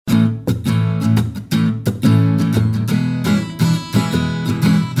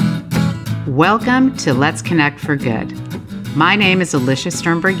Welcome to Let's Connect for Good. My name is Alicia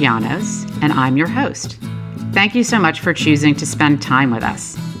Sternberg-Llanos, and I'm your host. Thank you so much for choosing to spend time with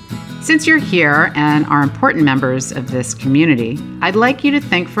us. Since you're here and are important members of this community, I'd like you to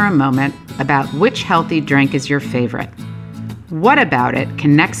think for a moment about which healthy drink is your favorite. What about it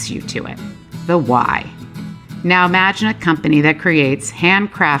connects you to it? The why. Now imagine a company that creates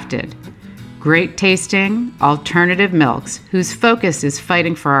handcrafted, great-tasting, alternative milks whose focus is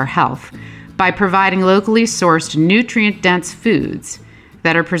fighting for our health by providing locally sourced, nutrient-dense foods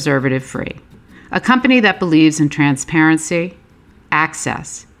that are preservative-free. A company that believes in transparency,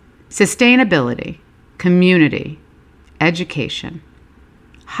 access, sustainability, community, education,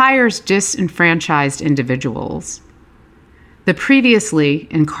 hires disenfranchised individuals, the previously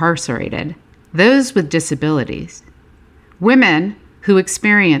incarcerated, those with disabilities, women who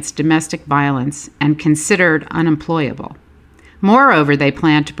experienced domestic violence and considered unemployable. Moreover, they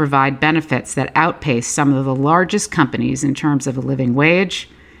plan to provide benefits that outpace some of the largest companies in terms of a living wage,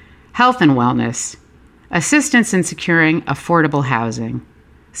 health and wellness, assistance in securing affordable housing,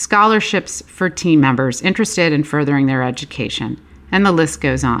 scholarships for team members interested in furthering their education, and the list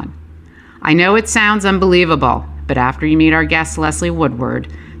goes on. I know it sounds unbelievable, but after you meet our guest, Leslie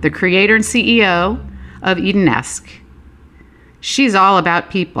Woodward, the creator and CEO of Edenesque, she's all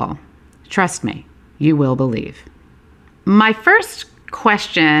about people. Trust me, you will believe. My first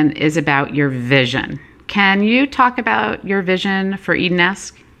question is about your vision. Can you talk about your vision for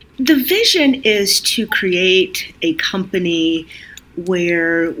Edenesque? The vision is to create a company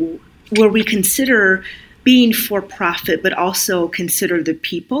where we consider being for profit, but also consider the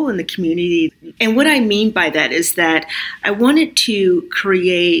people and the community. And what I mean by that is that I wanted to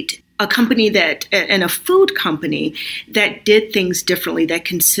create a company and a food company that did things differently, that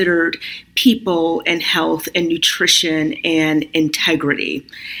considered people and health and nutrition and integrity.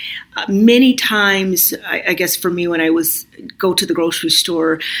 Many times, I guess for me, when I go to the grocery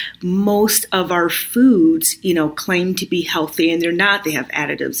store, most of our foods, claim to be healthy, and they're not. They have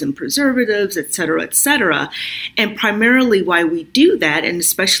additives and preservatives, et cetera, et cetera. And primarily why we do that, and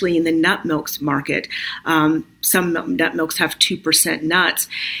especially in the nut milks market, some nut milks have 2% nuts,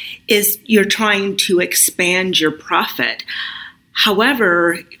 is you're trying to expand your profit.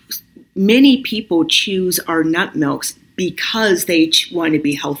 However, many people choose our nut milks because they want to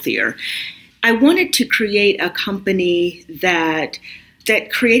be healthier. I wanted to create a company that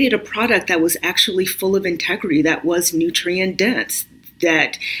created a product that was actually full of integrity, that was nutrient dense,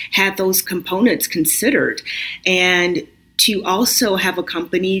 that had those components considered, and to also have a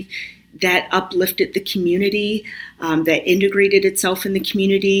company that uplifted the community, that integrated itself in the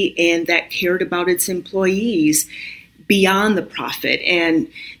community, and that cared about its employees beyond the profit, and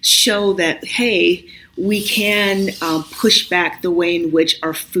show that, hey, we can push back the way in which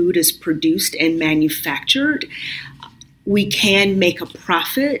our food is produced and manufactured. We can make a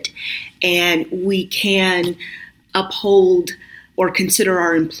profit, and we can uphold or consider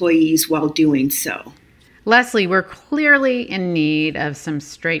our employees while doing so. Leslie, we're clearly in need of some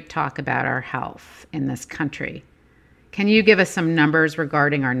straight talk about our health in this country. Can you give us some numbers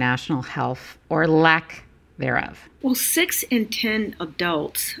regarding our national health or lack thereof? Well, 6 in 10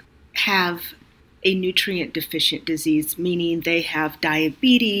 adults have a nutrient deficient disease, meaning they have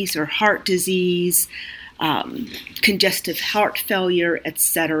diabetes or heart disease, congestive heart failure,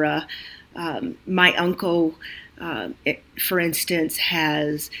 etc. My uncle, for instance,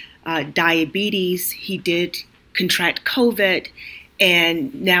 has diabetes. He did contract COVID,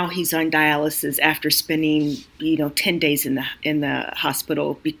 and now he's on dialysis after spending 10 days in the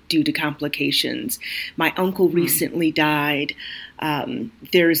hospital due to complications. My uncle recently died.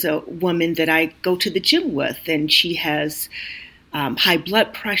 There's a woman that I go to the gym with, and she has high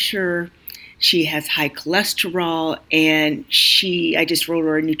blood pressure. She has high cholesterol, and I just wrote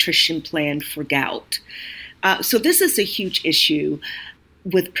her a nutrition plan for gout. So this is a huge issue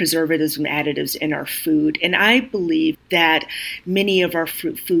with preservatives and additives in our food. And I believe that many of our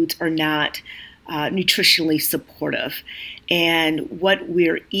foods are not nutritionally supportive. And what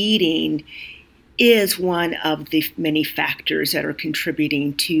we're eating is one of the many factors that are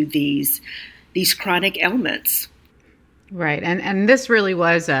contributing to these chronic ailments. Right. And this really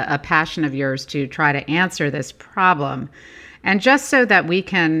was a passion of yours to try to answer this problem. And just so that we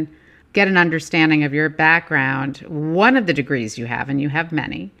can get an understanding of your background, one of the degrees you have, and you have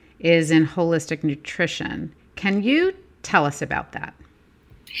many, is in holistic nutrition. Can you tell us about that?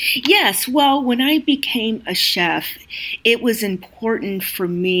 Yes. Well, when I became a chef, it was important for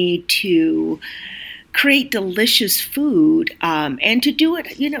me to create delicious food and to do it,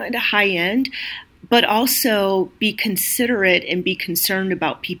 at a high end, but also be considerate and be concerned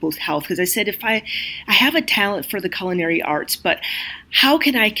about people's health. Because I said, if I have a talent for the culinary arts, but how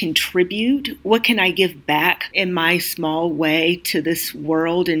can I contribute? What can I give back in my small way to this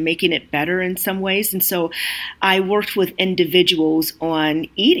world and making it better in some ways? And so I worked with individuals on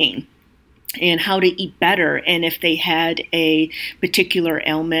eating and how to eat better. And if they had a particular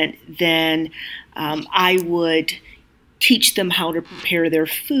ailment, then I would teach them how to prepare their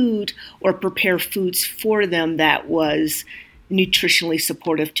food or prepare foods for them that was nutritionally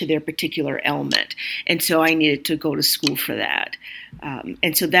supportive to their particular ailment. And so I needed to go to school for that.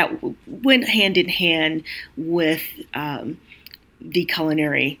 And so that went hand in hand with the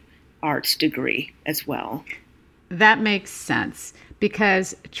culinary arts degree as well. That makes sense,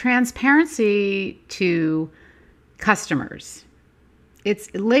 because transparency to customers,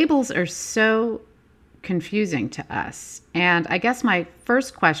 labels are so confusing to us. And I guess my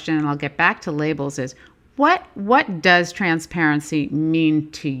first question, and I'll get back to labels, is what does transparency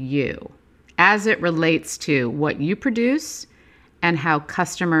mean to you as it relates to what you produce and how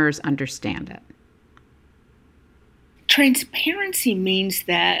customers understand it? Transparency means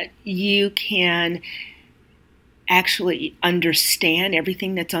that you can actually understand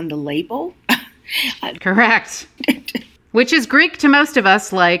everything that's on the label. Correct. Which is Greek to most of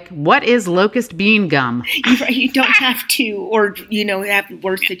us, like, what is locust bean gum? You don't have to, or, have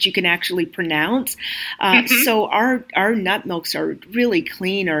words that you can actually pronounce. So our nut milks are really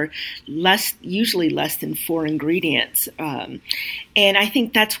clean, or usually less than 4 ingredients. And I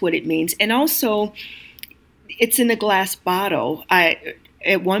think that's what it means. And also, it's in a glass bottle.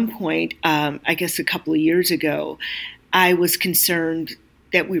 At one point, I guess a couple of years ago, I was concerned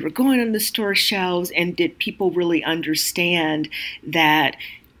that we were going on the store shelves, and did people really understand that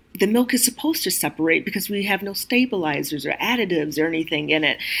the milk is supposed to separate because we have no stabilizers or additives or anything in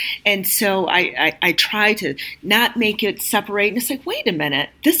it. And so I try to not make it separate. And it's like, wait a minute,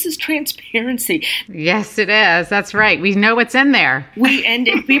 this is transparency. Yes, it is. That's right. We know what's in there. And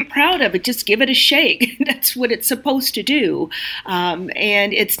be proud of it. Just give it a shake. That's what it's supposed to do.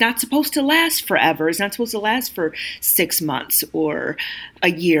 And it's not supposed to last forever. It's not supposed to last for 6 months or a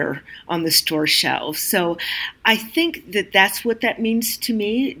year on the store shelf. So I think that that's what that means to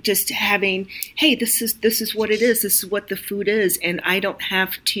me. Just having, hey, this is what it is. This is what the food is. And I don't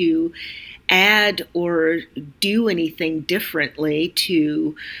have to add or do anything differently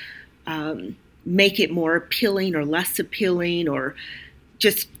to make it more appealing or less appealing, or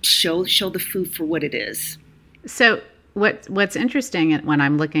just show the food for what it is. So what's interesting when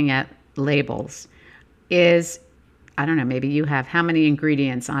I'm looking at labels is, I don't know, maybe you have, how many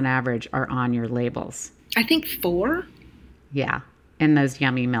ingredients on average are on your labels? I think 4. Yeah, in those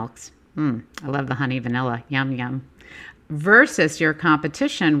yummy milks. I love the honey vanilla, yum, yum. Versus your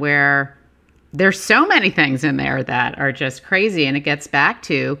competition, where there's so many things in there that are just crazy. And it gets back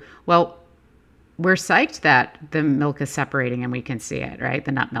to, well, we're psyched that the milk is separating and we can see it, right?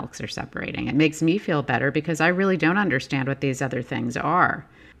 The nut milks are separating. It makes me feel better because I really don't understand what these other things are,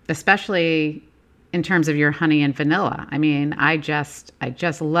 especially in terms of your honey and vanilla. I mean, I just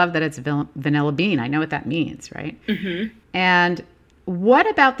love that it's vanilla bean. I know what that means, right? Mm-hmm. And what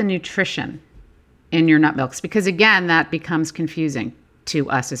about the nutrition in your nut milks? Because again, that becomes confusing to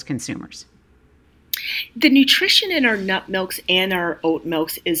us as consumers. The nutrition in our nut milks and our oat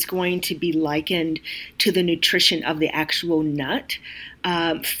milks is going to be likened to the nutrition of the actual nut.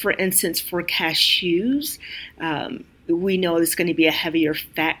 For instance, for cashews, we know there's going to be a heavier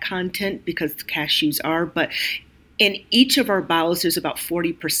fat content because cashews are, but in each of our bottles, there's about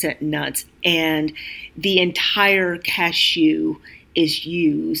 40% nuts, and the entire cashew is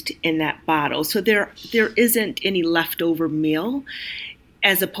used in that bottle. So there isn't any leftover meal,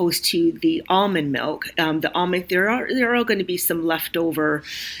 as opposed to the almond milk. The almond, there are going to be some leftover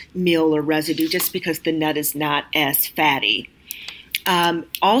meal or residue just because the nut is not as fatty.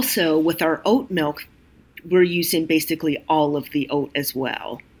 Also, with our oat milk, we're using basically all of the oat as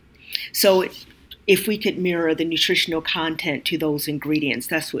well. So if we could mirror the nutritional content to those ingredients,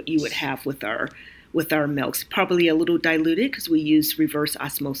 that's what you would have with our milks. Probably a little diluted because we use reverse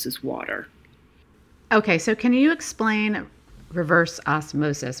osmosis water. Okay, so can you explain reverse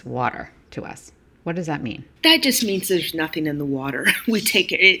osmosis water to us? What does that mean? That just means there's nothing in the water. We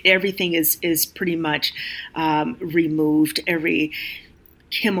take it, everything is pretty much removed, every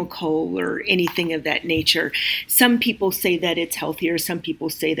chemical or anything of that nature. Some people say that it's healthier. Some people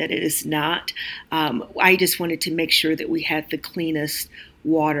say that it is not. I just wanted to make sure that we had the cleanest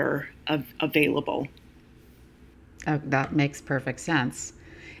water available. Oh, that makes perfect sense.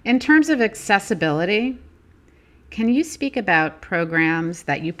 In terms of accessibility, can you speak about programs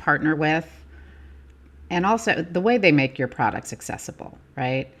that you partner with And also the way they make your products accessible,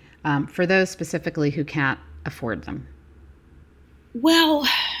 right? For those specifically who can't afford them. Well,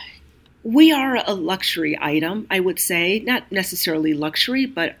 we are a luxury item, I would say. Not necessarily luxury,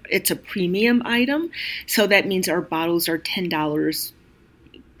 but it's a premium item. So that means our bottles are $10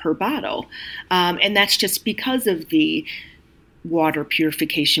 per bottle. And that's just because of the water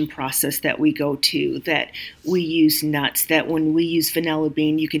purification process that we go to, that we use nuts, that when we use vanilla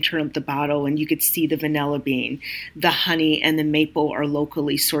bean, you can turn up the bottle and you could see the vanilla bean. The honey and the maple are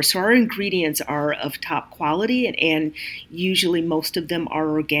locally sourced. So our ingredients are of top quality, and usually most of them are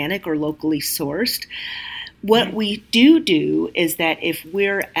organic or locally sourced. What we do is that if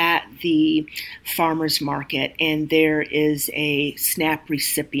we're at the farmer's market and there is a SNAP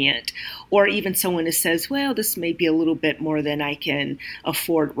recipient, or even someone who says, well, this may be a little bit more than I can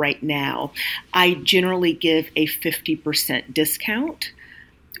afford right now, I generally give a 50% discount,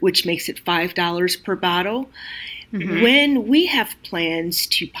 which makes it $5 per bottle. Mm-hmm. When we have plans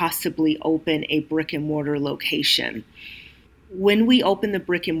to possibly open a brick and mortar location, when we open the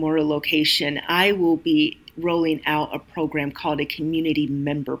brick and mortar location, I will be rolling out a program called a community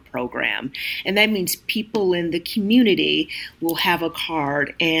member program. And that means people in the community will have a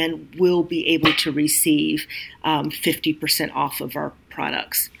card and will be able to receive 50% off of our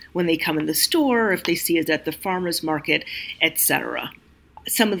products when they come in the store, if they see us at the farmer's market, etc.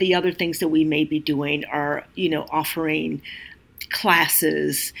 Some of the other things that we may be doing are, offering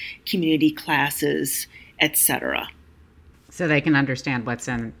classes, community classes, etc. So they can understand what's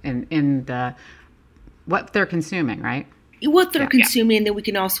in the what they're consuming, right? What they're consuming, and then we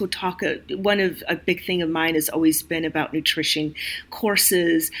can also talk. A big thing of mine has always been about nutrition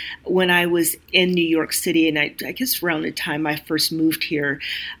courses. When I was in New York City, and I guess around the time I first moved here,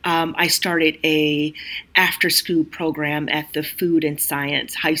 I started a after-school program at the Food and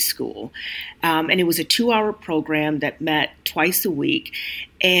Science High School, and it was a 2-hour program that met twice a week,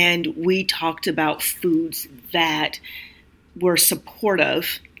 and we talked about foods that were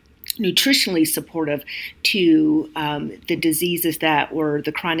supportive, nutritionally supportive to the diseases that were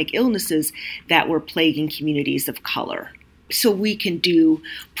the chronic illnesses that were plaguing communities of color. So we can do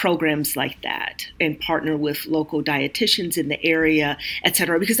programs like that and partner with local dietitians in the area, et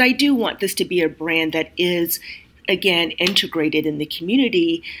cetera, because I do want this to be a brand that is, again, integrated in the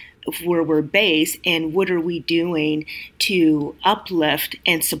community where we're based, and what are we doing to uplift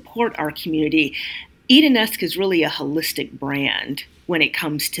and support our community. Edenesque is really a holistic brand when it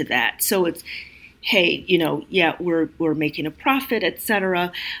comes to that. So it's, hey, we're making a profit, et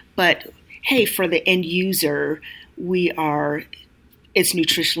cetera, but hey, for the end user, it's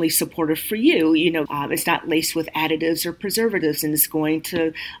nutritionally supportive for you. It's not laced with additives or preservatives, and it's going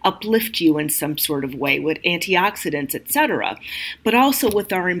to uplift you in some sort of way with antioxidants, et cetera. But also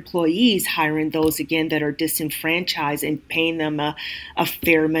with our employees, hiring those, again, that are disenfranchised and paying them a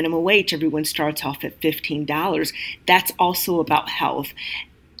fair minimum wage. Everyone starts off at $15. That's also about health,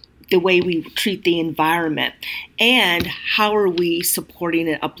 the way we treat the environment, and how are we supporting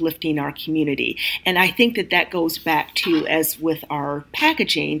and uplifting our community. And I think that goes back to, as with our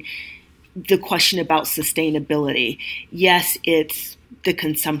packaging, the question about sustainability. Yes, it's the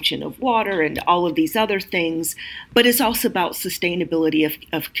consumption of water and all of these other things, but it's also about sustainability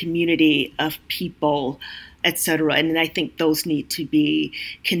of community, of people, et cetera. And I think those need to be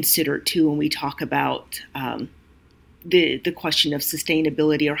considered too when we talk about the question of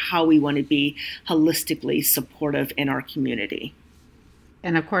sustainability, or how we want to be holistically supportive in our community.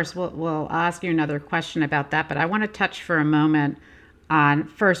 And of course, we'll ask you another question about that, but I want to touch for a moment on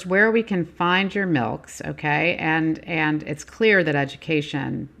first where we can find your milks, okay? And it's clear that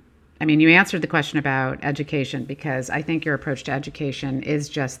education, you answered the question about education, because I think your approach to education is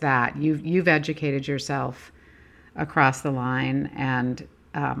just that. You've educated yourself across the line, and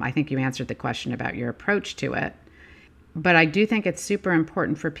I think you answered the question about your approach to it. But I do think it's super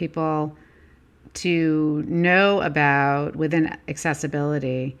important for people to know about, within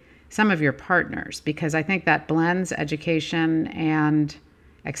accessibility, some of your partners, because I think that blends education and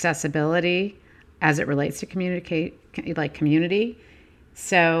accessibility as it relates to community.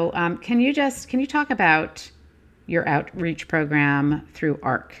 So can you talk about your outreach program through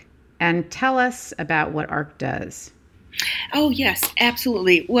ARC and tell us about what ARC does? Oh, yes,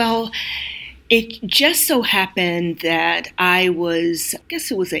 absolutely. Well, it just so happened that I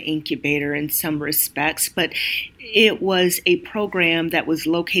guess it was an incubator in some respects, but it was a program that was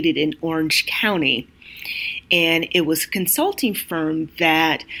located in Orange County. And it was a consulting firm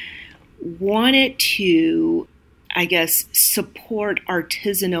that wanted to, I guess, support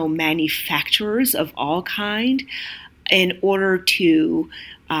artisanal manufacturers of all kind in order to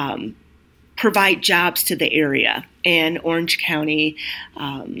provide jobs to the area. And Orange County,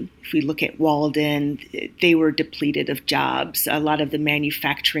 if we look at Walden, they were depleted of jobs. A lot of the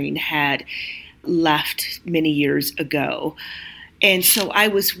manufacturing had left many years ago. And so I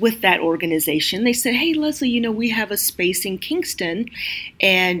was with that organization. They said, hey, Leslie, we have a space in Kingston,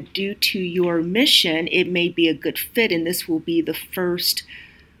 and due to your mission, it may be a good fit, and this will be the first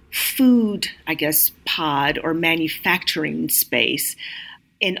food, pod or manufacturing space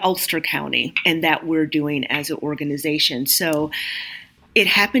in Ulster County, and that we're doing as an organization. So it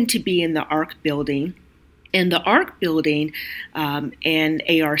happened to be in the ARC building. And the ARC building and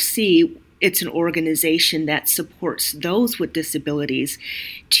ARC, it's an organization that supports those with disabilities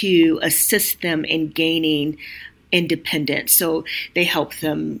to assist them in gaining independence. So they help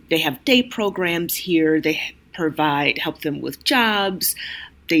them, they have day programs here, they help them with jobs,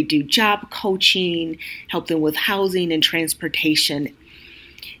 they do job coaching, help them with housing and transportation.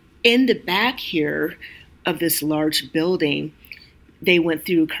 In the back here of this large building, they went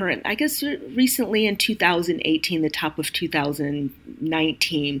through recently in 2018, the top of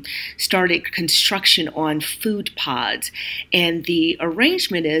 2019, started construction on food pods. And the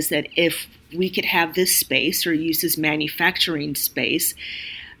arrangement is that if we could have this space or use this manufacturing space,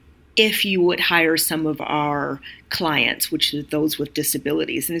 if you would hire some of our clients, which are those with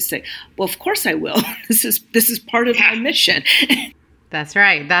disabilities. And it's like, well, of course I will. This is part of my mission. That's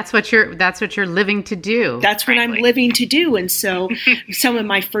right. That's what you're living to do. That's what I'm living to do. And so some of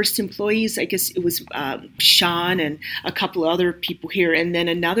my first employees, I guess it was Sean and a couple of other people here. And then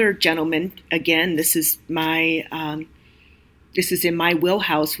another gentleman, again, this is in my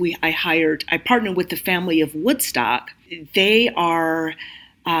wheelhouse. I partnered with the family of Woodstock. They are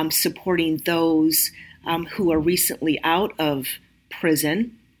supporting those who are recently out of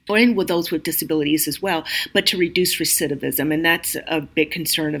prison, and with those with disabilities as well, but to reduce recidivism. And that's a big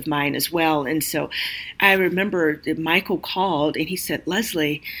concern of mine as well. And so I remember that Michael called and he said,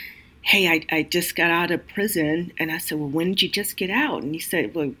 Leslie, hey, I just got out of prison. And I said, well, when did you just get out? And he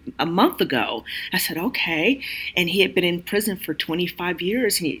said, well, a month ago. I said, okay. And he had been in prison for 25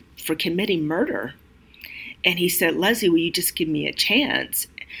 years for committing murder. And he said, Leslie, will you just give me a chance?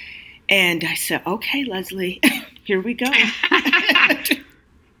 And I said, okay, Leslie, here we go.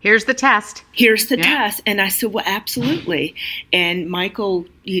 Here's the test. Here's the test. And I said, well, absolutely. And Michael,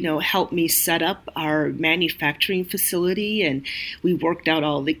 helped me set up our manufacturing facility, and we worked out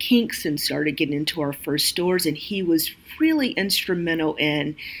all the kinks and started getting into our first stores. And he was really instrumental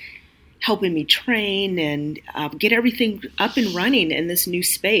in helping me train and get everything up and running in this new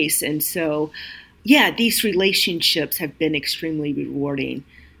space. And so, these relationships have been extremely rewarding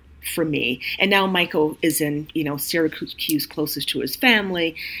for me. And now Michael is in, Syracuse, closest to his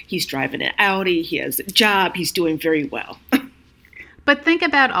family. He's driving an Audi. He has a job. He's doing very well. But think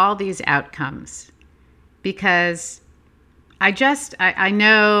about all these outcomes, because I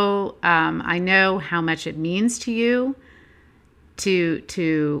know how much it means to you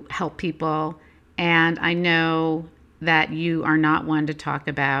to help people. And I know that you are not one to talk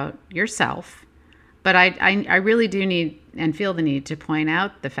about yourself. But I really do need and feel the need to point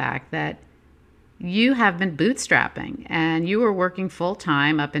out the fact that you have been bootstrapping and you were working full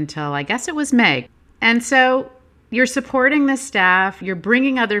time up until, I guess it was May. And so you're supporting the staff, you're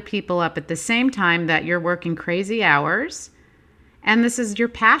bringing other people up at the same time that you're working crazy hours. And this is your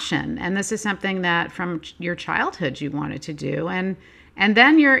passion. And this is something that from your childhood you wanted to do. And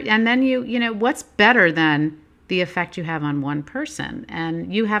then you what's better than the effect you have on one person?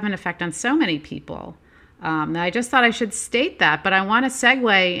 And you have an effect on so many people. I just thought I should state that, but I want to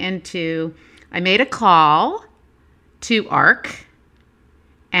segue into, I made a call to ARC,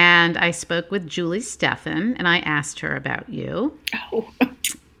 and I spoke with Julie Steffen, and I asked her about you. Oh.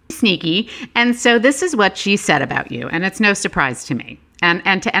 Sneaky. And so this is what she said about you, and it's no surprise to me.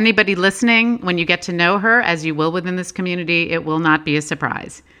 And to anybody listening, when you get to know her, as you will within this community, it will not be a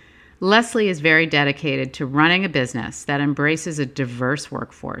surprise. Leslie is very dedicated to running a business that embraces a diverse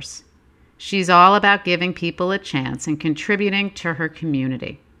workforce. She's all about giving people a chance and contributing to her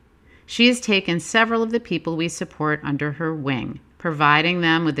community. She has taken several of the people we support under her wing, providing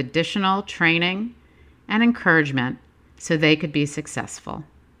them with additional training and encouragement so they could be successful.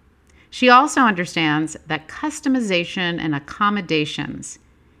 She also understands that customization and accommodations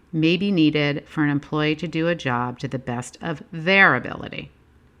may be needed for an employee to do a job to the best of their ability.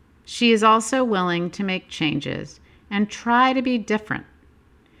 She is also willing to make changes and try to be different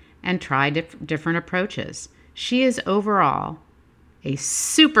and try different approaches. She is overall a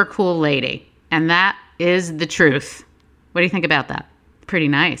super cool lady, and that is the truth. What do you think about that? Pretty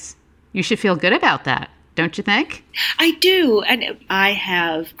nice. You should feel good about that, don't you think? I do. And I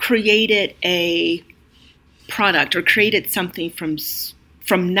have created a product or created something from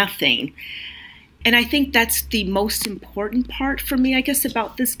nothing. And I think that's the most important part for me, I guess,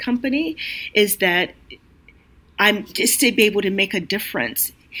 about this company is that I'm just to be able to make a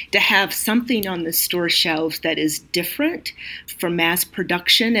difference, to have something on the store shelves that is different from mass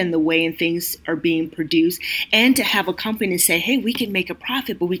production and the way and things are being produced, and to have a company say, hey, we can make a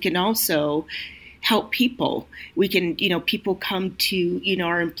profit, but we can also help people. We can, people come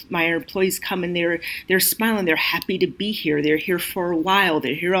to, my employees come and they're smiling. They're happy to be here. They're here for a while.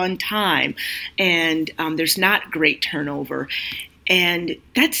 They're here on time. And there's not great turnover. And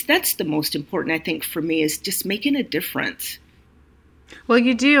that's the most important, I think, for me is just making a difference. Well,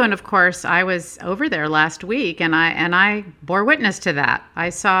 you do. And of course, I was over there last week and I bore witness to that. I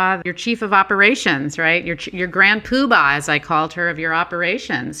saw your chief of operations, right? Your grand poobah, as I called her, of your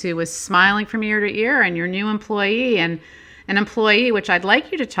operations, who was smiling from ear to ear, and your new employee, and an employee, which I'd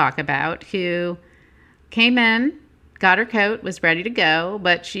like you to talk about, who came in, got her coat, was ready to go,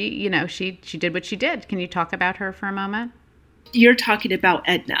 but she did what she did. Can you talk about her for a moment? You're talking about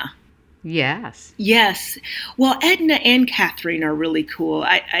Edna. Yes. Yes. Well, Edna and Catherine are really cool.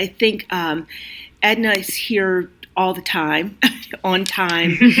 I think Edna is here all the time, on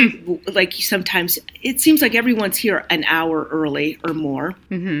time. Like sometimes it seems like everyone's here an hour early or more.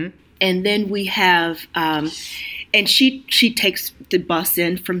 Mm-hmm. And then we have, and she takes the bus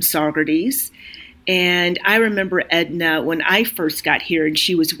in from Saugerties. And I remember Edna when I first got here, and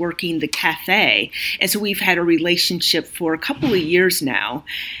she was working the cafe. And so we've had a relationship for a couple of years now.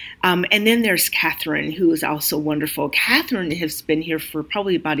 And then there's Catherine, who is also wonderful. Catherine has been here for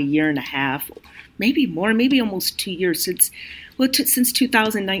probably about a year and a half, maybe more, maybe almost 2 years since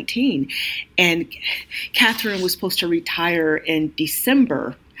 2019. And Catherine was supposed to retire in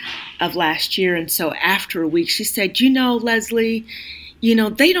December of last year. And so after a week, she said, Leslie,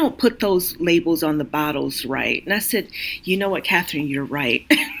 they don't put those labels on the bottles right. And I said, you know what, Catherine, you're right.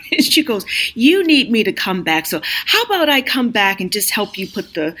 And she goes, you need me to come back. So how about I come back and just help you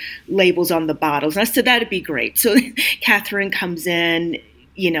put the labels on the bottles? And I said, that'd be great. So Catherine comes in,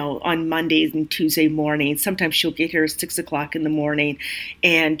 on Mondays and Tuesday mornings. Sometimes she'll get here at 6 o'clock in the morning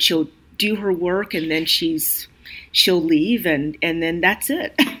and she'll do her work, and then she'll leave, and then that's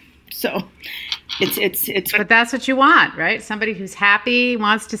it. So it's but that's what you want, right? Somebody who's happy,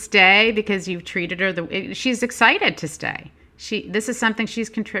 wants to stay because you've treated her she's excited to stay. This is something she's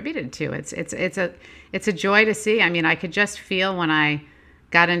contributed to. It's a joy to see. I mean, I could just feel when I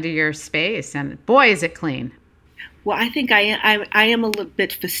got into your space, and boy, is it clean. Well, I think I am a little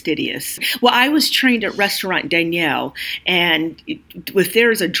bit fastidious. Well, I was trained at Restaurant Danielle, and if there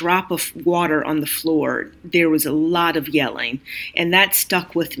is a drop of water on the floor, there was a lot of yelling, and that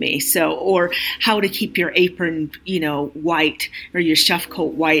stuck with me. So, or how to keep your apron, white, or your chef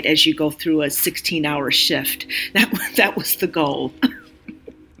coat white as you go through a 16-hour shift. That was the goal.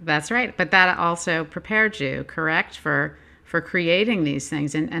 That's right. But that also prepared you, correct, for creating these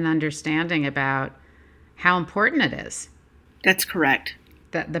things and understanding about how important it is. That's correct.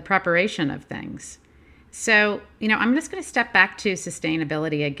 The preparation of things. So, I'm just going to step back to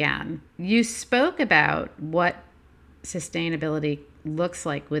sustainability again. You spoke about what sustainability looks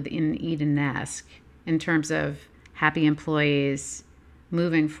like within Eden-esque in terms of happy employees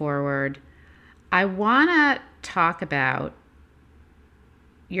moving forward. I want to talk about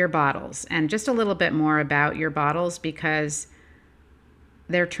your bottles and just a little bit more about your bottles, because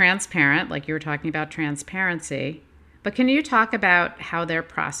they're transparent, like you were talking about transparency. But can you talk about how they're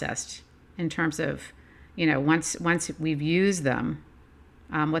processed in terms of, once we've used them,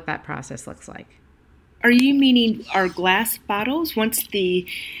 what that process looks like? Are you meaning our glass bottles?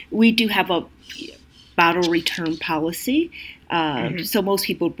 We do have a bottle return policy. So most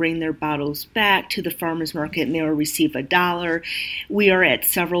people bring their bottles back to the farmer's market and they'll receive $1. We are at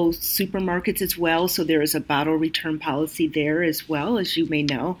several supermarkets as well, so there is a bottle return policy there as well, as you may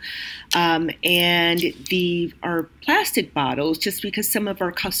know. And our plastic bottles, just because some of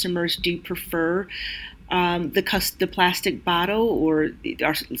our customers do prefer the plastic bottle, or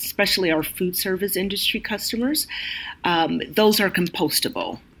especially our food service industry customers, those are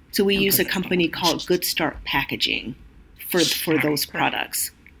compostable. So we use a company called Good Start Packaging for those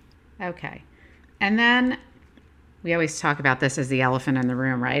products. Okay. And then we always talk about this as the elephant in the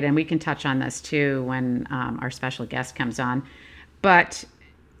room, right? And we can touch on this too when our special guest comes on. But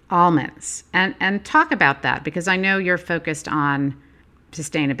almonds, and talk about that, because I know you're focused on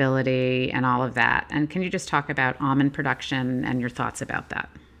sustainability and all of that. And can you just talk about almond production and your thoughts about that?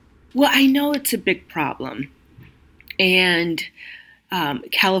 Well, I know it's a big problem. And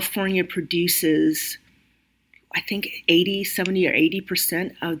California produces I think 80, 70 or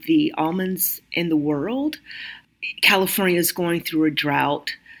 80% of the almonds in the world. California is going through a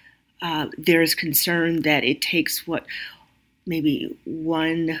drought. There's concern that it takes maybe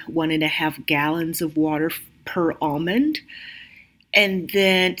 1.5 gallons of water per almond. And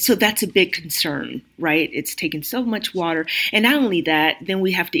then, so that's a big concern, right? It's taken so much water. And not only that, then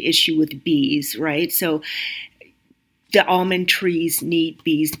we have the issue with bees, right? So the almond trees need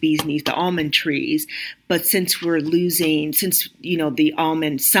bees, bees need the almond trees. But since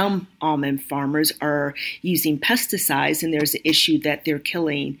some almond farmers are using pesticides, and there's an issue that they're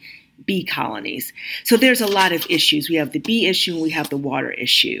killing bee colonies. So there's a lot of issues. We have the bee issue and we have the water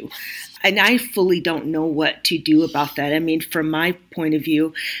issue. And I fully don't know what to do about that. I mean, from my point of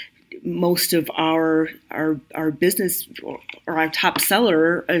view, most of our business or our top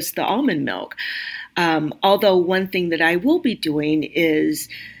seller is the almond milk. Although one thing that I will be doing is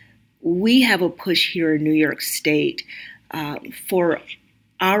we have a push here in New York State for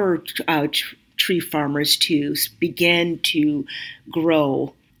our tree farmers to begin to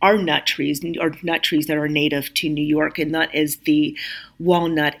grow our nut trees that are native to New York, and that is the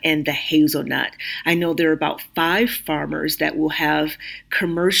walnut and the hazelnut. I know there are about 5 farmers that will have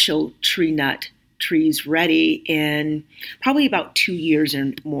commercial trees ready in probably about 2 years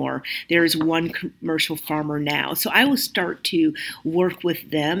or more. There is one commercial farmer now. So I will start to work with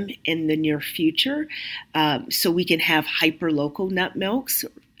them in the near future so we can have hyper-local nut milks.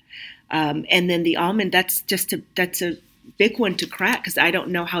 And then the almond, that's a big one to crack because I don't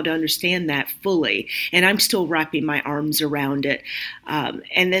know how to understand that fully. And I'm still wrapping my arms around it.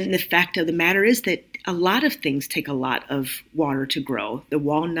 And then the fact of the matter is that a lot of things take a lot of water to grow. The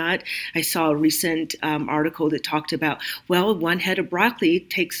walnut, I saw a recent article that talked about, one head of broccoli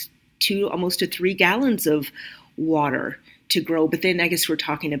takes 2 almost to 3 gallons of water to grow. But then I guess we're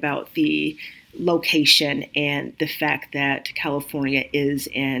talking about the location and the fact that California is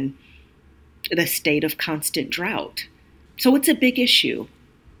in the state of constant drought. So it's a big issue.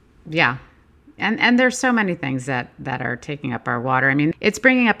 Yeah. And there's so many things that are taking up our water. I mean, it's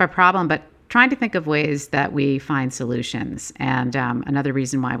bringing up a problem, but trying to think of ways that we find solutions. And another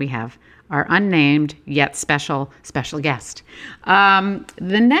reason why we have our unnamed yet special guest. The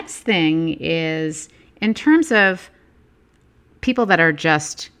next thing is in terms of people that are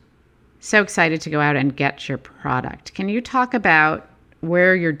just so excited to go out and get your product. Can you talk about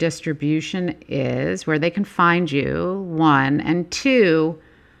where your distribution is, where they can find you, 1, and 2,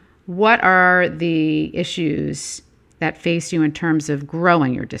 what are the issues that face you in terms of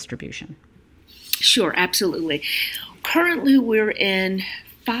growing your distribution? Sure, absolutely. Currently, we're in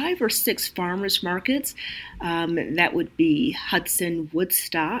 5 or 6 farmers markets. That would be Hudson,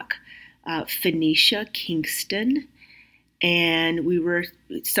 Woodstock, Phoenicia, Kingston, and we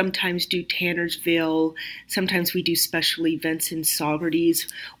sometimes do Tannersville. Sometimes we do special events in Saugerties.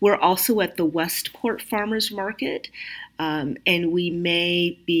 We're also at the Westport Farmers Market, and we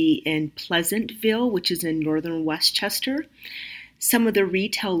may be in Pleasantville, which is in northern Westchester. Some of the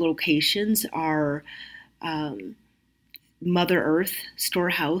retail locations are Mother Earth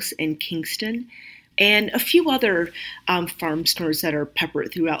Storehouse in Kingston, and a few other farm stores that are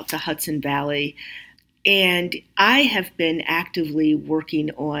peppered throughout the Hudson Valley. And I have been actively working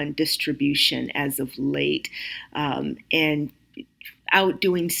on distribution as of late and out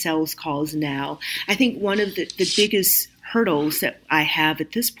doing sales calls now. I think one of the biggest hurdles that I have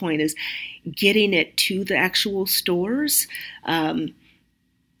at this point is getting it to the actual stores.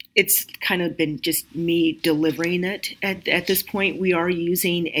 It's kind of been just me delivering it. At this point, we are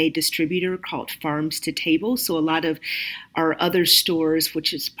using a distributor called Farms to Table. So a lot of our other stores,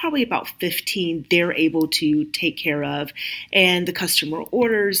 which is probably about 15, they're able to take care of. And the customer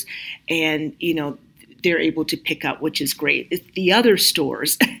orders and, they're able to pick up, which is great. It's the other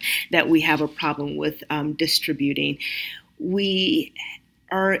stores that we have a problem with distributing. We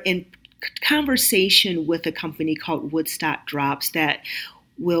are in conversation with a company called Woodstock Drops that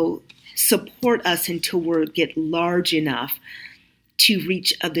will support us until we get large enough to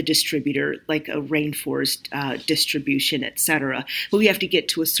reach the distributor, like a rainforest distribution, et cetera. But we have to get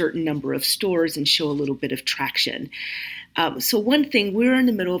to a certain number of stores and show a little bit of traction. So one thing, we're in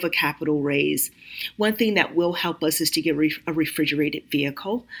the middle of a capital raise. One thing that will help us is to get a refrigerated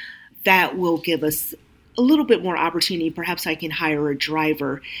vehicle. That will give us a little bit more opportunity. Perhaps I can hire a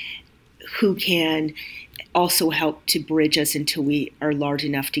driver who can also help to bridge us until we are large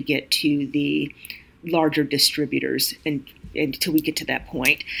enough to get to the larger distributors and until we get to that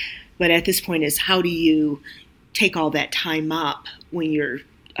point. But at this point is, how do you take all that time up when you're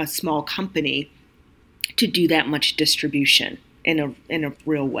a small company to do that much distribution in a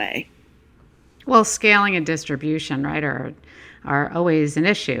real way? Well, scaling and distribution, right, are always an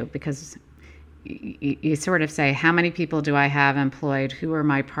issue because you sort of say, how many people do I have employed? Who are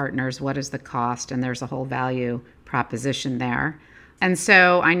my partners? What is the cost? And there's a whole value proposition there. And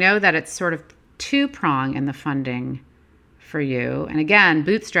so I know that it's sort of two-prong in the funding for you. And again,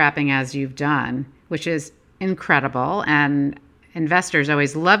 bootstrapping as you've done, which is incredible. And investors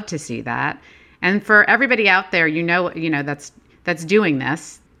always love to see that. And for everybody out there, that's doing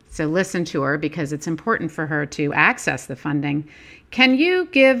this. So listen to her because it's important for her to access the funding. Can you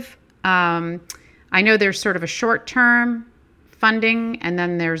give, I know there's sort of a short-term funding and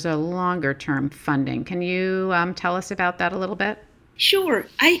then there's a longer-term funding. Can you tell us about that a little bit? Sure.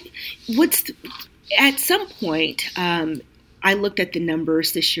 At some point, I looked at the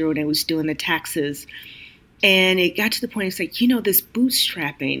numbers this year when I was doing the taxes, and it got to the point, it's like, this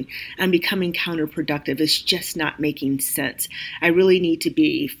bootstrapping and becoming counterproductive is just not making sense. I really need to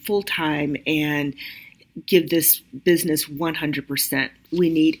be full-time and give this business 100%. We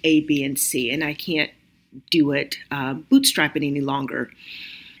need A, B, and C, and I can't do it bootstrapping any longer.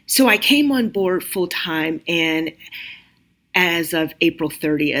 So I came on board full-time, and as of April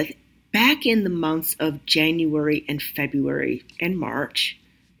 30th, back in the months of January and February and March,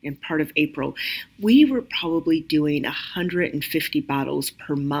 and part of April, we were probably doing 150 bottles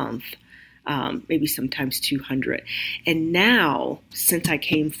per month, maybe sometimes 200. And now, since I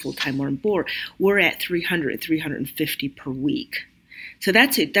came full-time on board, we're at 300, 350 per week. So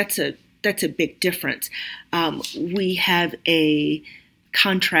that's a big difference. We have a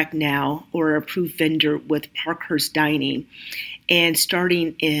contract now, or approved vendor with Parkhurst Dining. And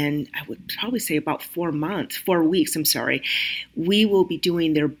starting in, I would probably say about 4 weeks, we will be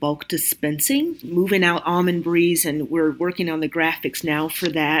doing their bulk dispensing, moving out Almond Breeze, and we're working on the graphics now for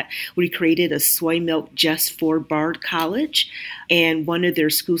that. We created a soy milk just for Bard College, and one of their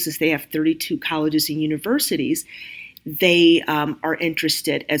schools, is they have 32 colleges and universities. They are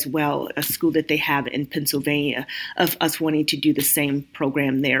interested as well, a school that they have in Pennsylvania, of us wanting to do the same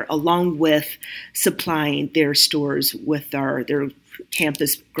program there, along with supplying their stores with their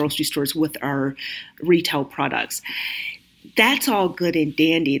campus grocery stores with our retail products. That's all good and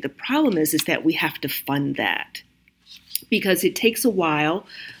dandy. The problem is that we have to fund that because it takes a while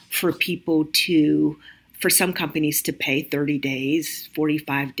for some companies to pay 30 days,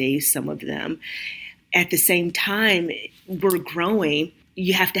 45 days, some of them. At the same time, we're growing.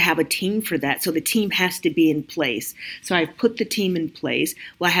 You have to have a team for that. So the team has to be in place. So I've put the team in place.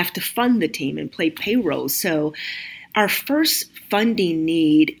 Well, I have to fund the team and pay payroll. So our first funding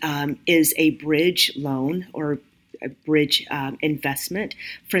need is a bridge loan or a bridge investment,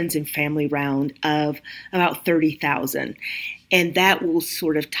 friends and family round of about $30,000. And that will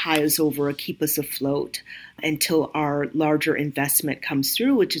sort of tie us over or keep us afloat until our larger investment comes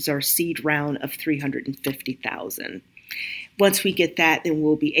through, which is our seed round of $350,000. Once we get that, then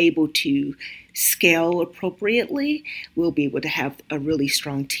we'll be able to scale appropriately. We'll be able to have a really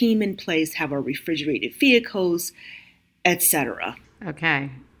strong team in place, have our refrigerated vehicles, etc. Okay.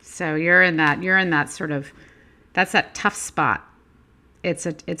 So you're in that sort of, that's that tough spot. It's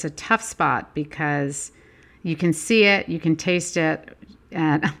a tough spot because you can see it, you can taste it,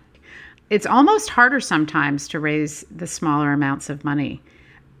 and it's almost harder sometimes to raise the smaller amounts of money,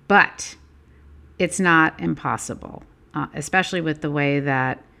 but it's not impossible, especially with the way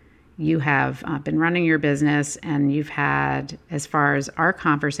that you have been running your business, and you've had, as far as our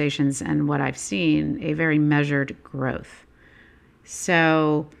conversations and what I've seen, a very measured growth.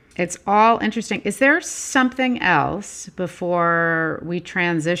 So it's all interesting. Is there something else before we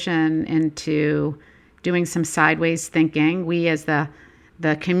transition into doing some sideways thinking, we as the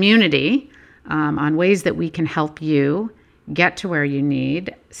community, on ways that we can help you get to where you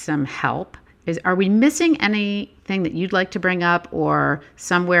need some help? Are we missing anything that you'd like to bring up, or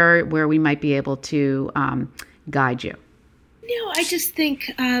somewhere where we might be able to guide you? No, I just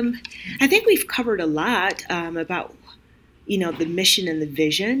think I think we've covered a lot about the mission and the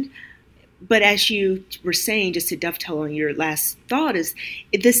vision. But as you were saying, just to dovetail on your last thought,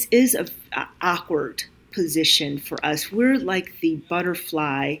 this is an awkward position for us. We're like the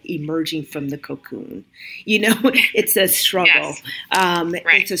butterfly emerging from the cocoon. It's a struggle. Yes.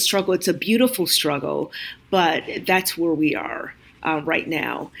 Right. It's a struggle. It's a beautiful struggle, but that's where we are right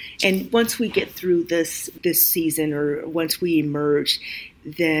now. And once we get through this season, or once we emerge,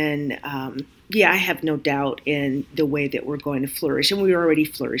 then I have no doubt in the way that we're going to flourish, and we're already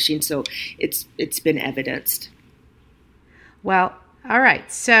flourishing. So it's been evidenced. Well, all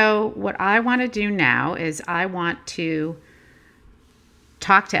right. So what I want to do now is I want to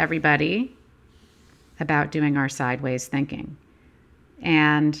talk to everybody about doing our sideways thinking.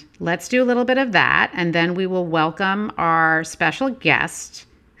 And let's do a little bit of that. And then we will welcome our special guest,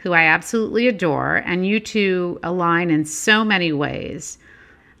 who I absolutely adore. And you two align in so many ways.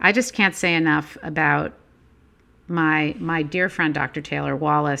 I just can't say enough about my dear friend, Dr. Taylor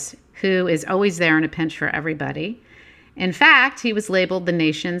Wallace, who is always there in a pinch for everybody. In fact, he was labeled the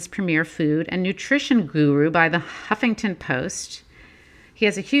nation's premier food and nutrition guru by the Huffington Post. He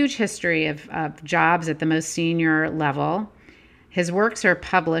has a huge history of jobs at the most senior level. His works are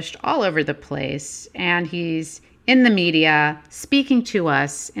published all over the place, and he's in the media speaking to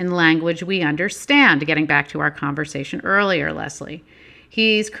us in language we understand, getting back to our conversation earlier, Leslie.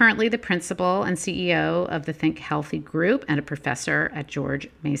 He's currently the principal and CEO of the Think Healthy Group and a professor at George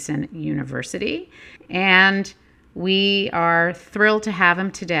Mason University. And we are thrilled to have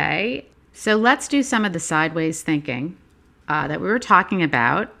him today. So let's do some of the sideways thinking that we were talking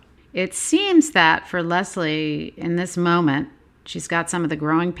about. It seems that for Leslie in this moment, she's got some of the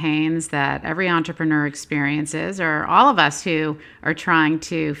growing pains that every entrepreneur experiences, or all of us who are trying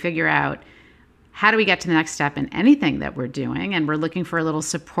to figure out how do we get to the next step in anything that we're doing? And we're looking for a little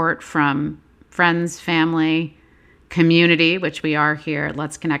support from friends, family, community, which we are here at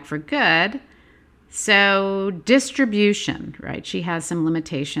Let's Connect for Good. So distribution, right? She has some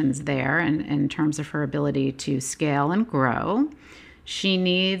limitations there in terms of her ability to scale and grow. She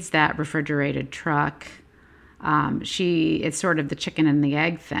needs that refrigerated truck. It's sort of the chicken and the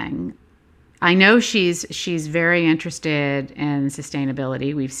egg thing. I know she's very interested in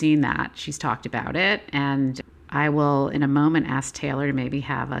sustainability. We've seen that. She's talked about it. And I will, in a moment, ask Taylor to maybe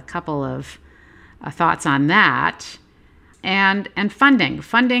have a couple of thoughts on that. And funding.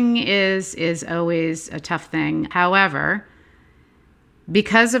 Funding is always a tough thing. However,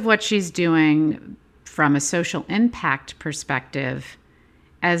 because of what she's doing from a social impact perspective,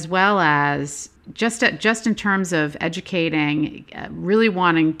 as well as just in terms of educating, really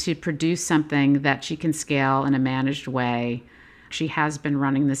wanting to produce something that she can scale in a managed way. She has been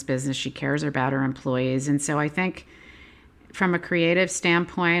running this business. She cares about her employees. And so I think from a creative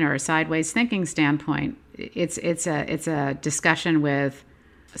standpoint or a sideways thinking standpoint, it's a discussion with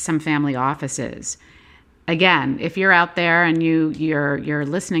some family offices. Again, if you're out there and you're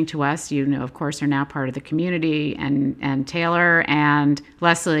listening to us, of course, are now part of the community, and Taylor and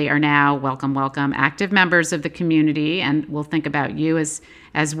Leslie are now welcome, active members of the community, and we'll think about you as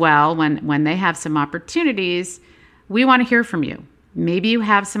well when they have some opportunities. We want to hear from you. Maybe you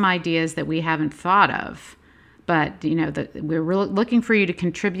have some ideas that we haven't thought of, but we're really looking for you to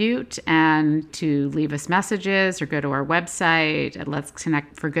contribute and to leave us messages or go to our website at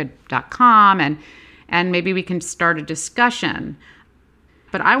letsconnectforgood.com and maybe we can start a discussion.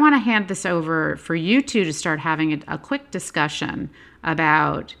 But I want to hand this over for you two to start having a quick discussion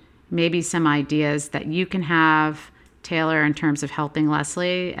about maybe some ideas that you can have, Taylor, in terms of helping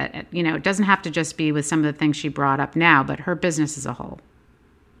Leslie. It doesn't have to just be with some of the things she brought up now, but her business as a whole.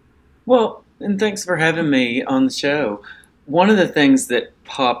 Well, and thanks for having me on the show. One of the things that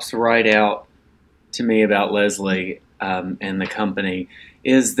pops right out to me about Leslie and the company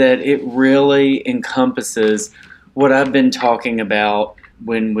is that it really encompasses what I've been talking about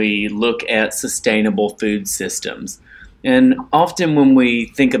when we look at sustainable food systems. And often when we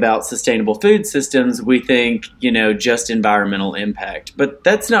think about sustainable food systems, we think, just environmental impact. But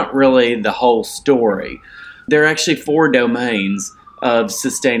that's not really the whole story. There are actually 4 domains of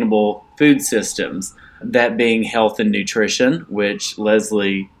sustainable food systems, that being health and nutrition, which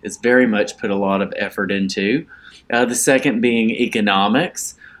Leslie has very much put a lot of effort into. The second being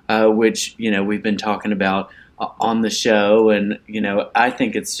economics, which, we've been talking about on the show. And, I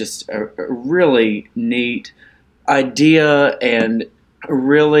think it's just a really neat idea and a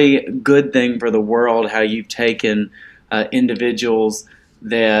really good thing for the world, how you've taken individuals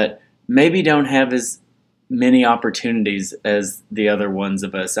that maybe don't have as many opportunities as the other ones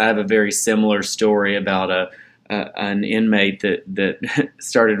of us. I have a very similar story about an inmate that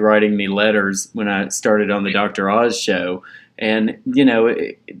started writing me letters when I started on the Dr. Oz show. And,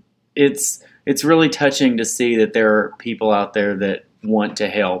 it's really touching to see that there are people out there that want to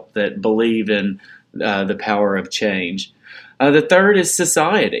help, that believe in the power of change. The third is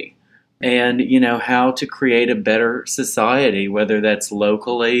society and, how to create a better society, whether that's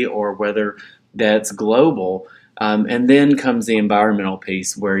locally or whether that's global. And then comes the environmental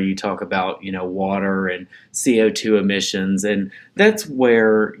piece where you talk about, water and CO2 emissions. And that's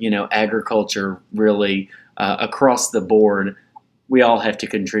where, agriculture really across the board, we all have to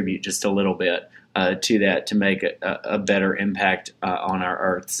contribute just a little bit to that to make a better impact on our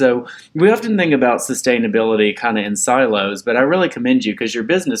earth. So we often think about sustainability kind of in silos, but I really commend you because your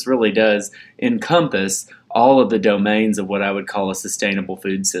business really does encompass all of the domains of what I would call a sustainable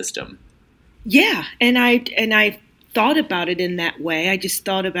food system. Yeah, and I thought about it in that way. I just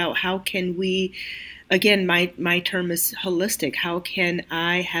thought about how can we, again, my term is holistic. How can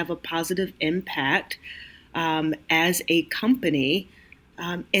I have a positive impact as a company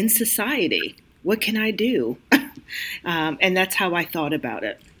in society? What can I do? And that's how I thought about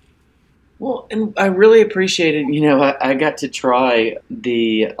it. Well, and I really appreciated, I got to try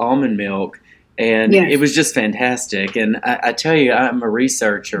the almond milk, and Yes. It was just fantastic. And I tell you, I'm a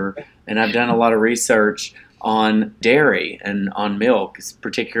researcher, and I've done a lot of research on dairy and on milk,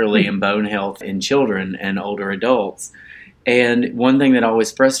 particularly in bone health in children and older adults. And one thing that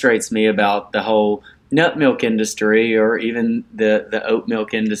always frustrates me about the whole nut milk industry, or even the oat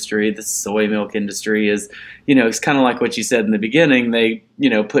milk industry, the soy milk industry, is, it's kind of like what you said in the beginning. They,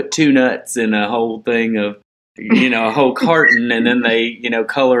 put 2 nuts in a whole thing of, a whole carton, and then they,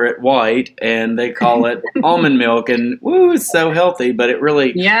 color it white, and they call it almond milk, and woo, it's so healthy, but it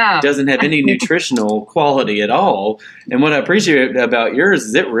really doesn't have any nutritional quality at all. And what I appreciate about yours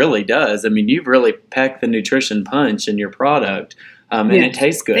is it really does. I mean, you've really packed the nutrition punch in your product, and it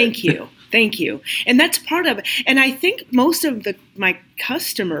tastes good. Thank you. Thank you. And that's part of it. And I think most of my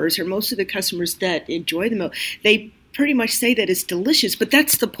customers, or most of the customers that enjoy the milk, they pretty much say that it's delicious, but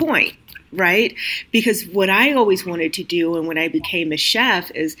that's the point, right? Because what I always wanted to do, and when I became a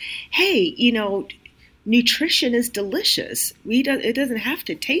chef, is, hey, nutrition is delicious. It doesn't have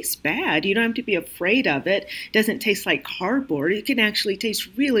to taste bad. You don't have to be afraid of it. It doesn't taste like cardboard. It can actually taste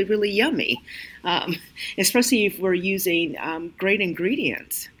really, really yummy, especially if we're using great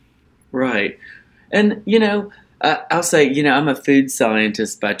ingredients. Right. And, I'll say, I'm a food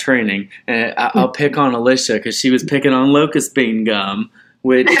scientist by training, and I'll pick on Alicia because she was picking on locust bean gum,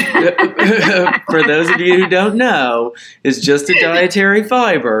 which, for those of you who don't know, is just a dietary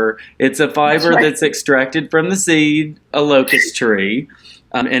fiber. It's a fiber that's extracted from the seed, a locust tree,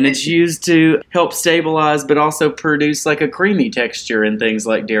 and it's used to help stabilize but also produce like a creamy texture in things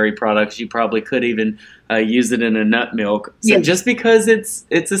like dairy products. You probably could even use it in a nut milk. So just because it's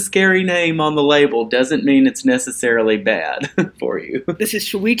a scary name on the label doesn't mean it's necessarily bad for you. This is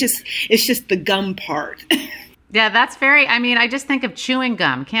true. It's just the gum part. Yeah, that's I just think of chewing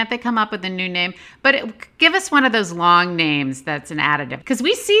gum. Can't they come up with a new name? But give us one of those long names that's an additive. Because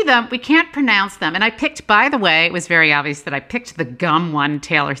we see them, we can't pronounce them. And I picked, by the way, it was very obvious that I picked the gum one,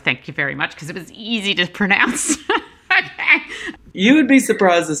 Taylor. Thank you very much, because it was easy to pronounce. Okay. You would be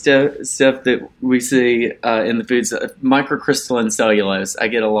surprised at stuff that we see in the foods. Microcrystalline cellulose. I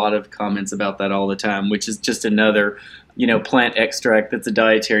get a lot of comments about that all the time, which is just another plant extract that's a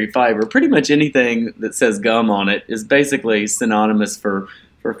dietary fiber. Pretty much anything that says gum on it is basically synonymous for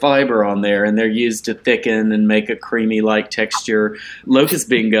fiber on there, and they're used to thicken and make a creamy-like texture. Locust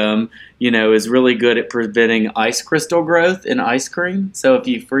bean gum, is really good at preventing ice crystal growth in ice cream. So if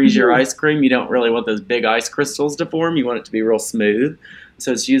you freeze your ice cream, you don't really want those big ice crystals to form. You want it to be real smooth.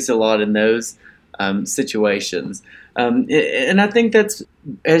 So it's used a lot in those situations. And I think that's,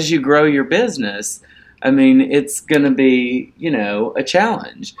 as you grow your business, it's going to be, a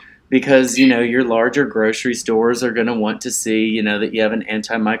challenge, because, your larger grocery stores are going to want to see, that you have an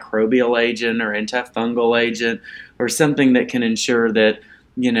antimicrobial agent or antifungal agent or something that can ensure that,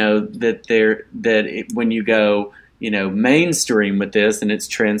 when you go, mainstream with this and it's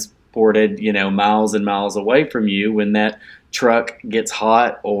transported, miles and miles away from you, when that truck gets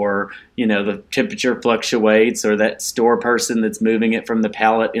hot, or the temperature fluctuates, or that store person that's moving it from the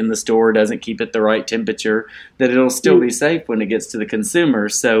pallet in the store doesn't keep it the right temperature, that it'll still be safe when it gets to the consumer.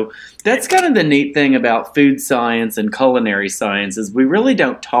 So that's kind of the neat thing about food science and culinary science, is we really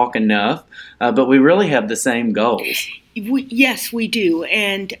don't talk enough, but we really have the same goals. Yes, we do.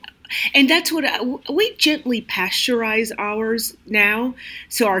 And that's what we gently pasteurize ours now.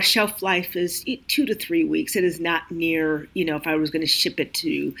 So our shelf life is 2 to 3 weeks. It is not near, if I was going to ship it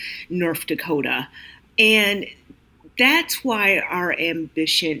to North Dakota. And that's why our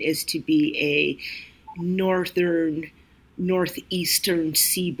ambition is to be a northeastern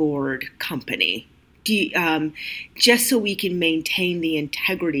seaboard company, just so we can maintain the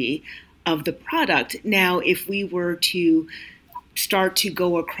integrity of the product. Now, if we were to start to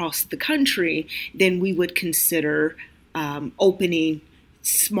go across the country, then we would consider opening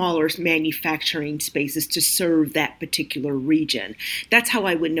smaller manufacturing spaces to serve that particular region. That's how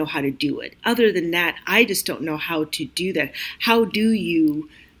I would know how to do it. Other than that, I just don't know how to do that. How do you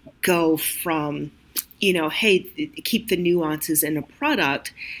go from, hey, keep the nuances in a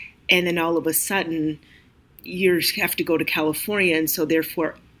product, and then all of a sudden you have to go to California, and so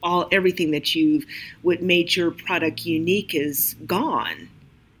therefore everything that what made your product unique is gone.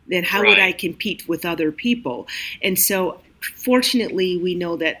 then how would I compete with other people? And so fortunately, we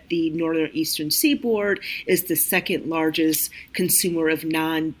know that the Northern Eastern Seaboard is the second largest consumer of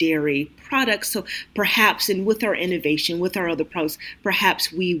non-dairy products. So perhaps, and with our innovation, with our other products,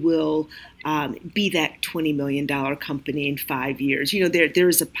 perhaps we will be that $20 million company in 5 years. There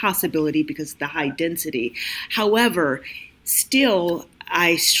is a possibility because of the high density. However, still,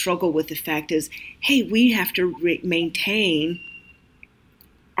 I struggle with the fact is, hey, we have to maintain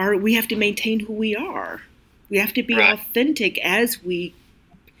who we are. We have to be authentic as we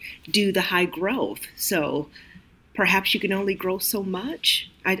do the high growth. So perhaps you can only grow so much.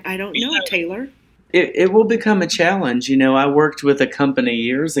 I don't know, Taylor. It will become a challenge. I worked with a company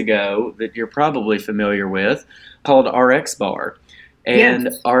years ago that you're probably familiar with called RX Bar. And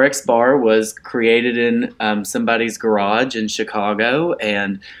yes. RX Bar was created in somebody's garage in Chicago.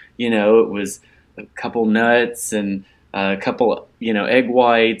 And, it was a couple nuts and a couple, egg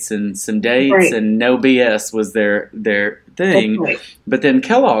whites and some dates, and no BS was their thing. Right. But then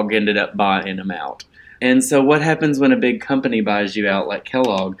Kellogg ended up buying them out. And so what happens when a big company buys you out like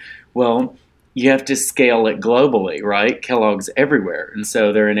Kellogg? Well, you have to scale it globally, right? Kellogg's everywhere. And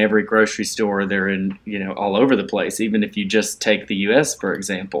so they're in every grocery store. They're in, all over the place. Even if you just take the U.S., for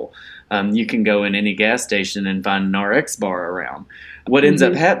example, you can go in any gas station and find an RX Bar around. What ends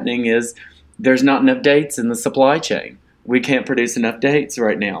up happening is there's not enough dates in the supply chain. We can't produce enough dates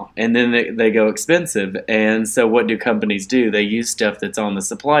right now. And then they go expensive. And so what do companies do? They use stuff that's on the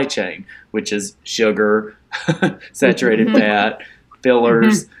supply chain, which is sugar, saturated fat,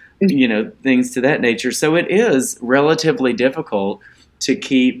 fillers, things to that nature. So it is relatively difficult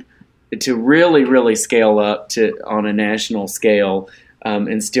to really, really scale up on a national scale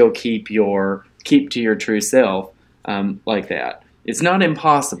and still keep to your true self like that. It's not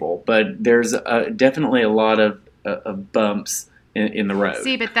impossible, but there's definitely a lot of bumps in the road.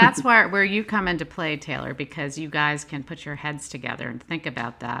 See, but that's where you come into play, Taylor, because you guys can put your heads together and think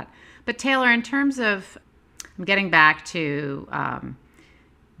about that. But Taylor, in terms of, I'm getting back to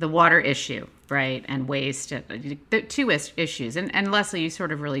the water issue, right, and waste, the two issues. And Leslie, you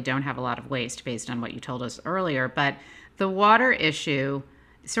sort of really don't have a lot of waste based on what you told us earlier, but the water issue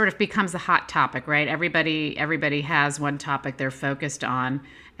sort of becomes a hot topic, right? Everybody has one topic they're focused on.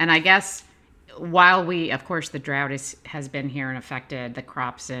 And I guess while of course, the drought has been here and affected the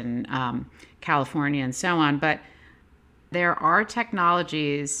crops in California and so on, but there are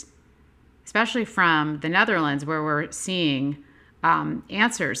technologies, especially from the Netherlands, where we're seeing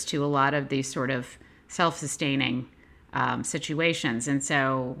answers to a lot of these sort of self-sustaining situations. And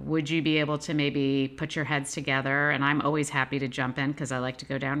so would you be able to maybe put your heads together, and I'm always happy to jump in because I like to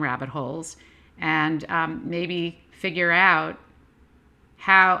go down rabbit holes, and maybe figure out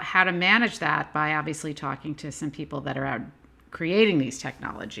how to manage that by obviously talking to some people that are out creating these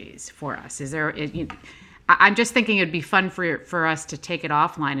technologies for us? I'm just thinking it'd be fun for us to take it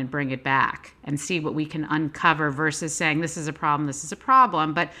offline and bring it back and see what we can uncover versus saying this is a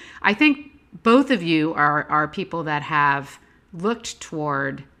problem. But I think both of you are people that have looked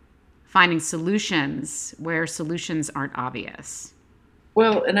toward finding solutions where solutions aren't obvious.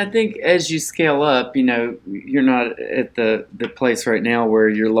 Well, and I think as you scale up, you're not at the place right now where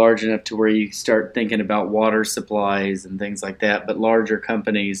you're large enough to where you start thinking about water supplies and things like that. But larger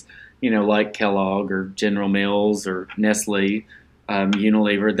companies, like Kellogg or General Mills or Nestle,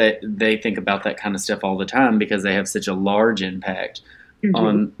 Unilever, they think about that kind of stuff all the time because they have such a large impact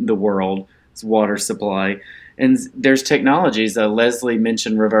on the world's water supply. And there's technologies. Leslie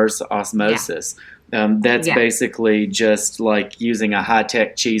mentioned reverse osmosis. Yeah. That's basically just like using a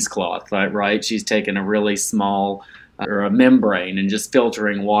high-tech cheesecloth, right? She's taking a really small or a membrane and just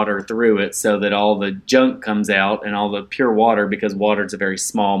filtering water through it so that all the junk comes out and all the pure water, because water is a very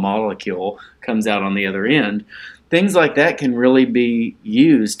small molecule, comes out on the other end. Things like that can really be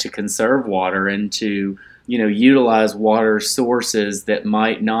used to conserve water and to, utilize water sources that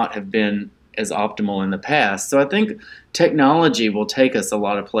might not have been as optimal in the past. So I think technology will take us a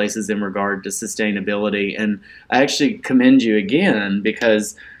lot of places in regard to sustainability. And I actually commend you again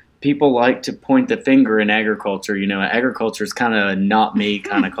because people like to point the finger in agriculture. Agriculture is kind of a not me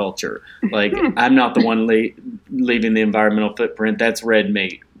kind of culture. Like I'm not the one leaving the environmental footprint. That's red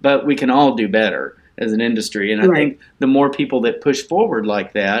meat. But we can all do better as an industry. And I think the more people that push forward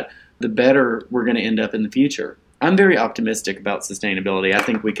like that, the better we're going to end up in the future. I'm very optimistic about sustainability. I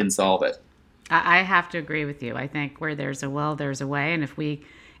think we can solve it. I have to agree with you. I think where there's a will, there's a way. And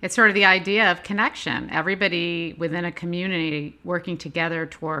it's sort of the idea of connection. Everybody within a community working together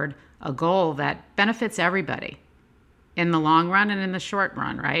toward a goal that benefits everybody in the long run and in the short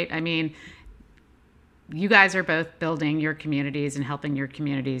run, right? I mean, you guys are both building your communities and helping your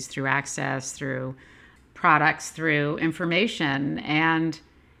communities through access, through products, through information, and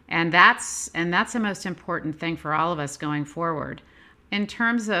that's the most important thing for all of us going forward. In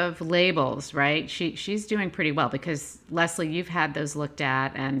terms of labels, right? She's doing pretty well because, Leslie, you've had those looked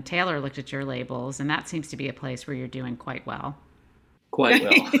at, and Taylor looked at your labels, and that seems to be a place where you're doing quite well. Quite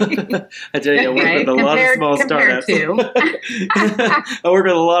well. I tell you, I work with a lot of small startups. I work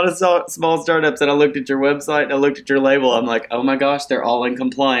with a lot of small startups, and I looked at your website, and I looked at your label. I'm like, oh my gosh, they're all in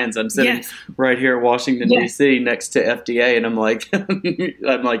compliance. I'm sitting right here in Washington, D.C. next to FDA, and I'm like,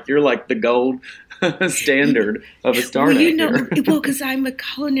 you're like the gold standard of a startup. Because I'm a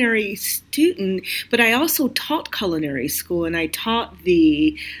culinary student, but I also taught culinary school, and I taught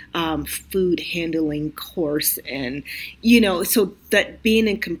the food handling course, and so that being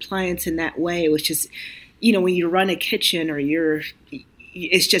in compliance in that way was just, when you run a kitchen or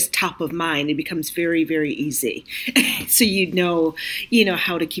it's just top of mind. It becomes very, very easy. So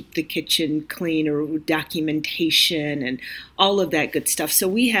how to keep the kitchen clean, or documentation and all of that good stuff. So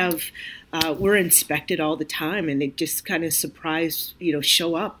we're inspected all the time, and they just kind of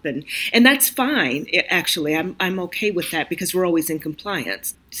show up, and that's fine. Actually, I'm okay with that because we're always in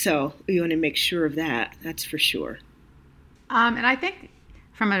compliance. So we want to make sure of that. That's for sure. And I think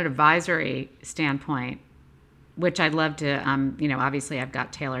from an advisory standpoint, which I'd love to, obviously I've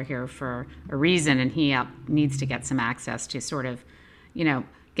got Taylor here for a reason, and he needs to get some access to sort of,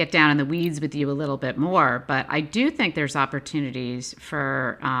 get down in the weeds with you a little bit more. But I do think there's opportunities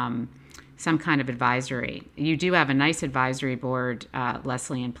for some kind of advisory. You do have a nice advisory board,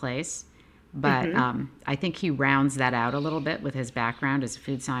 Leslie, in place, but I think he rounds that out a little bit with his background as a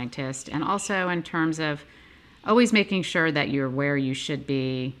food scientist, and also in terms of always making sure that you're where you should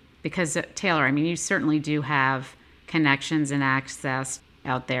be. Because, Taylor, you certainly do have connections and access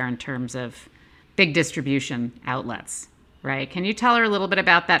out there in terms of big distribution outlets, right? Can you tell her a little bit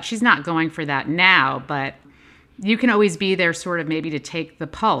about that? She's not going for that now, but you can always be there sort of maybe to take the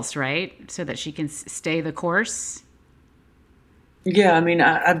pulse, right? So that she can stay the course. Yeah,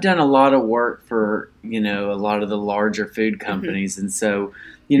 I've done a lot of work for, a lot of the larger food companies. And so,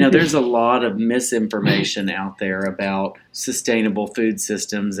 there's a lot of misinformation out there about sustainable food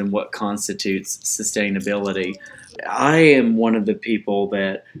systems and what constitutes sustainability. I am one of the people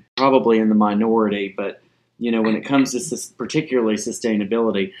that probably in the minority, but, when it comes to particularly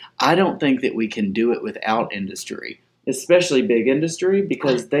sustainability, I don't think that we can do it without industry, especially big industry,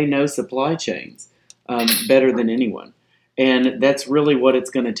 because they know supply chains better than anyone. And that's really what it's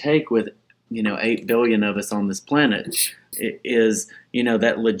going to take with, 8 billion of us on this planet. It is,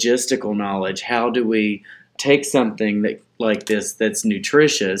 that logistical knowledge. How do we take something like this that's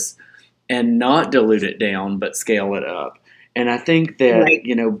nutritious and not dilute it down, but scale it up? And I think that,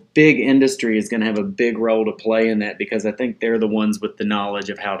 big industry is going to have a big role to play in that, because I think they're the ones with the knowledge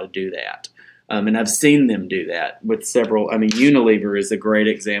of how to do that. And I've seen them do that with several. Unilever is a great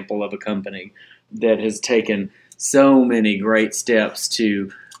example of a company that has taken so many great steps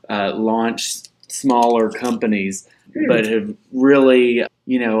to launch smaller companies, but have really,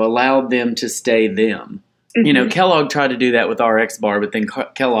 allowed them to stay them. Kellogg tried to do that with RX Bar, but then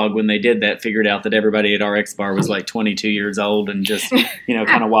Kellogg, when they did that, figured out that everybody at RX Bar was like 22 years old and just,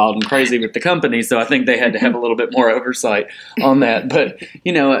 kind of wild and crazy with the company. So I think they had to have a little bit more oversight on that. But,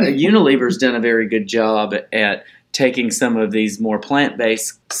 Unilever's done a very good job at taking some of these more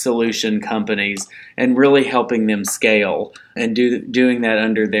plant-based solution companies and really helping them scale and doing that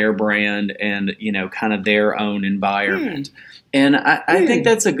under their brand and, kind of their own environment. And I think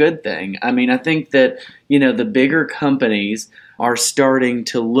that's a good thing. I think that, the bigger companies are starting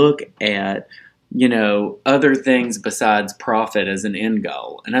to look at, other things besides profit as an end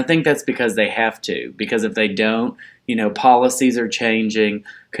goal. And I think that's because they have to, because if they don't, policies are changing,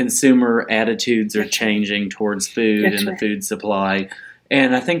 consumer attitudes are changing towards food and the food supply.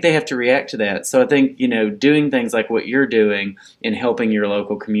 And I think they have to react to that. So I think, doing things like what you're doing in helping your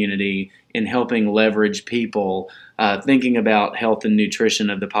local community, in helping leverage people, thinking about health and nutrition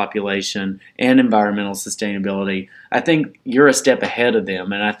of the population and environmental sustainability, I think you're a step ahead of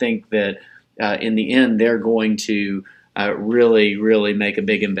them. And I think that in the end, they're going to really, really make a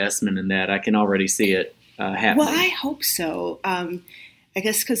big investment in that. I can already see it happening. Well, I hope so. I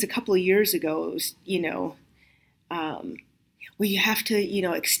guess because a couple of years ago, it was, you have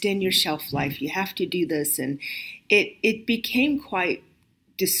to, extend your shelf life. You have to do this. And it became quite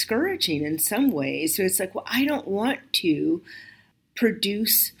discouraging in some ways. So it's like, well, I don't want to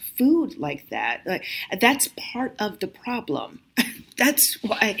produce food like that. That's part of the problem. That's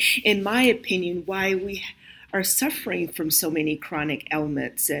why, in my opinion, why we are suffering from so many chronic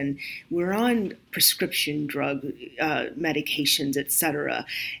ailments, and we're on prescription drug medications, et cetera.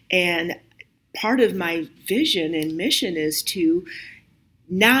 And part of my vision and mission is to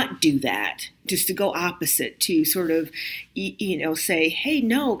not do that, just to go opposite, to sort of, say, hey,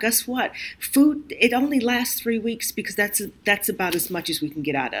 no, guess what? Food, it only lasts 3 weeks because that's about as much as we can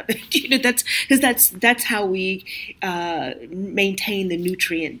get out of it. That's how we maintain the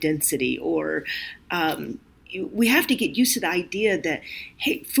nutrient density. Or we have to get used to the idea that,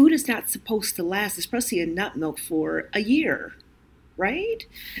 hey, food is not supposed to last, especially in nut milk, for a year, right?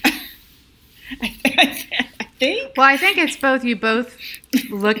 I think. Well, I think it's both. You both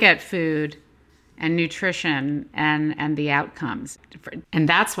look at food and nutrition and the outcomes. And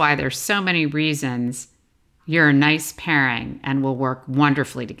that's why there's so many reasons you're a nice pairing and will work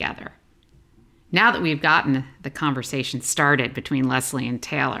wonderfully together. Now that we've gotten the conversation started between Leslie and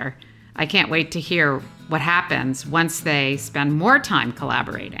Taylor, I can't wait to hear what happens once they spend more time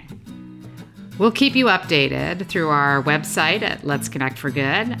collaborating. We'll keep you updated through our website at Let's Connect for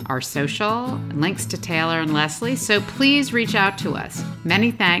Good, our social, links to Taylor and Leslie, so please reach out to us. Many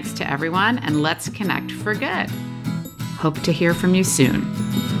thanks to everyone, and let's connect for good. Hope to hear from you soon.